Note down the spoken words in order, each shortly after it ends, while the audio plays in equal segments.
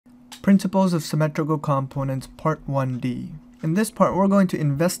Principles of Symmetrical Components Part 1D. In this part, we're going to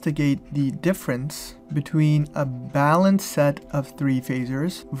investigate the difference between a balanced set of three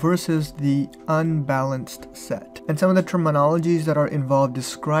phasors versus the unbalanced set, and some of the terminologies that are involved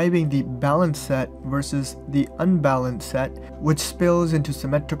describing the balanced set versus the unbalanced set, which spills into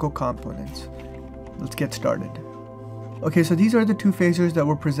symmetrical components. Let's get started. Okay, so these are the two phasors that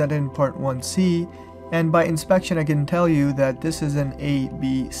were presented in Part 1C, and by inspection I can tell you that this is an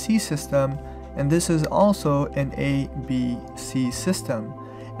ABC system, and this is also an ABC system,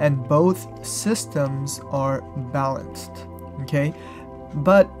 and both systems are balanced. Okay,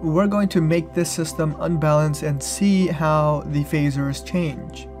 but we're going to make this system unbalanced and see how the phasors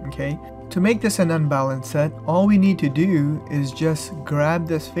change. Okay, to make this an unbalanced set, all we need to do is just grab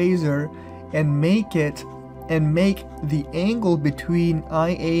this phasor and make the angle between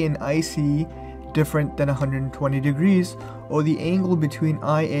IA and IC different than 120 degrees, or the angle between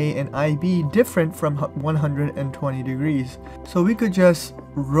IA and IB different from 120 degrees. So we could just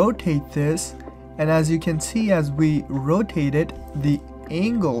rotate this, and as you can see, as we rotate it, the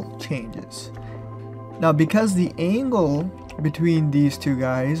angle changes. Now, because the angle between these two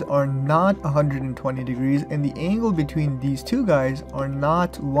guys are not 120 degrees and the angle between these two guys are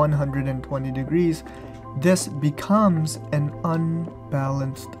not 120 degrees, this becomes an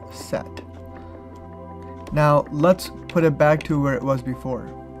unbalanced set. Now let's put it back to where it was before.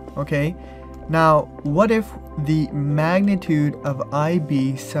 Okay, now what if the magnitude of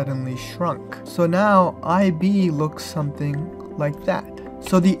IB suddenly shrunk? So now IB looks something like that.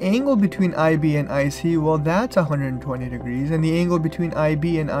 So the angle between IB and IC, well, that's 120 degrees, and the angle between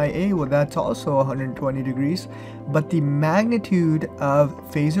IB and IA, well, that's also 120 degrees, but the magnitude of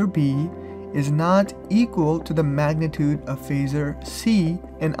phasor B is not equal to the magnitude of phasor C,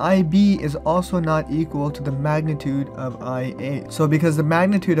 and IB is also not equal to the magnitude of IA. So because the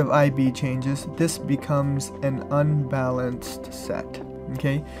magnitude of IB changes, this becomes an unbalanced set.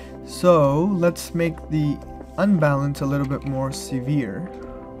 Okay, so let's make the unbalance a little bit more severe.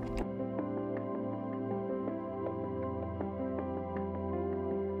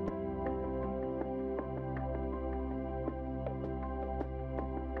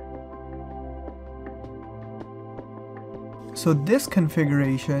 So this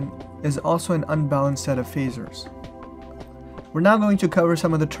configuration is also an unbalanced set of phasors. We're now going to cover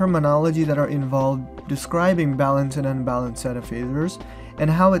some of the terminology that are involved describing balanced and unbalanced set of phasors and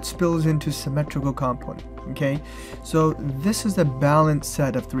how it spills into symmetrical component. Okay, so this is the balanced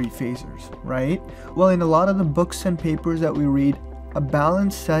set of three phasors, right? Well, in a lot of the books and papers that we read, a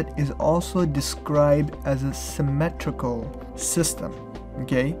balanced set is also described as a symmetrical system.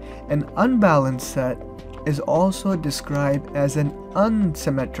 Okay, an unbalanced set is also described as an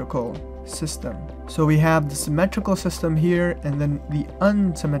unsymmetrical system. So we have the symmetrical system here and then the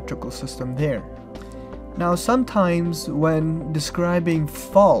unsymmetrical system there. Now sometimes when describing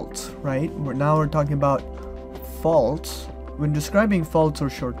faults, right, now we're talking about faults, when describing faults or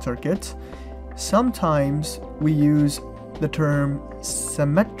short circuits, sometimes we use the term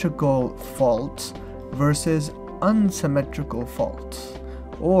symmetrical faults versus unsymmetrical faults,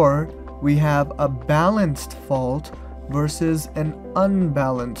 or we have a balanced fault versus an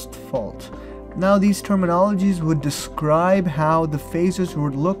unbalanced fault. Now these terminologies would describe how the phasors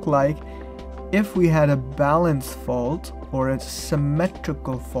would look like if we had a balanced fault or a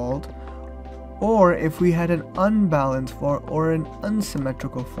symmetrical fault, or if we had an unbalanced fault or an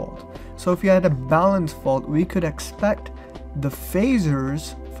unsymmetrical fault. So if you had a balanced fault, we could expect the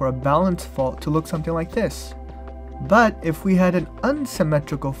phasors for a balanced fault to look something like this. But if we had an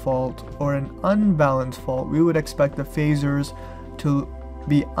unsymmetrical fault or an unbalanced fault, we would expect the phasors to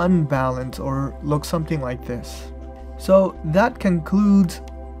be unbalanced or look something like this. So that concludes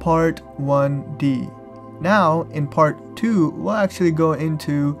Part 1D. Now in Part 2, we'll actually go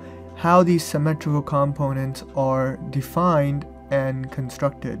into how these symmetrical components are defined and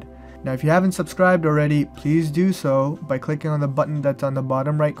constructed. Now if you haven't subscribed already, please do so by clicking on the button that's on the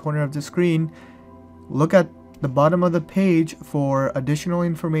bottom right corner of the screen. Look at the bottom of the page for additional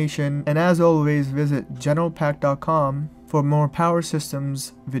information, and as always, visit generalpack.com for more power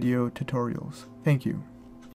systems video tutorials. Thank you.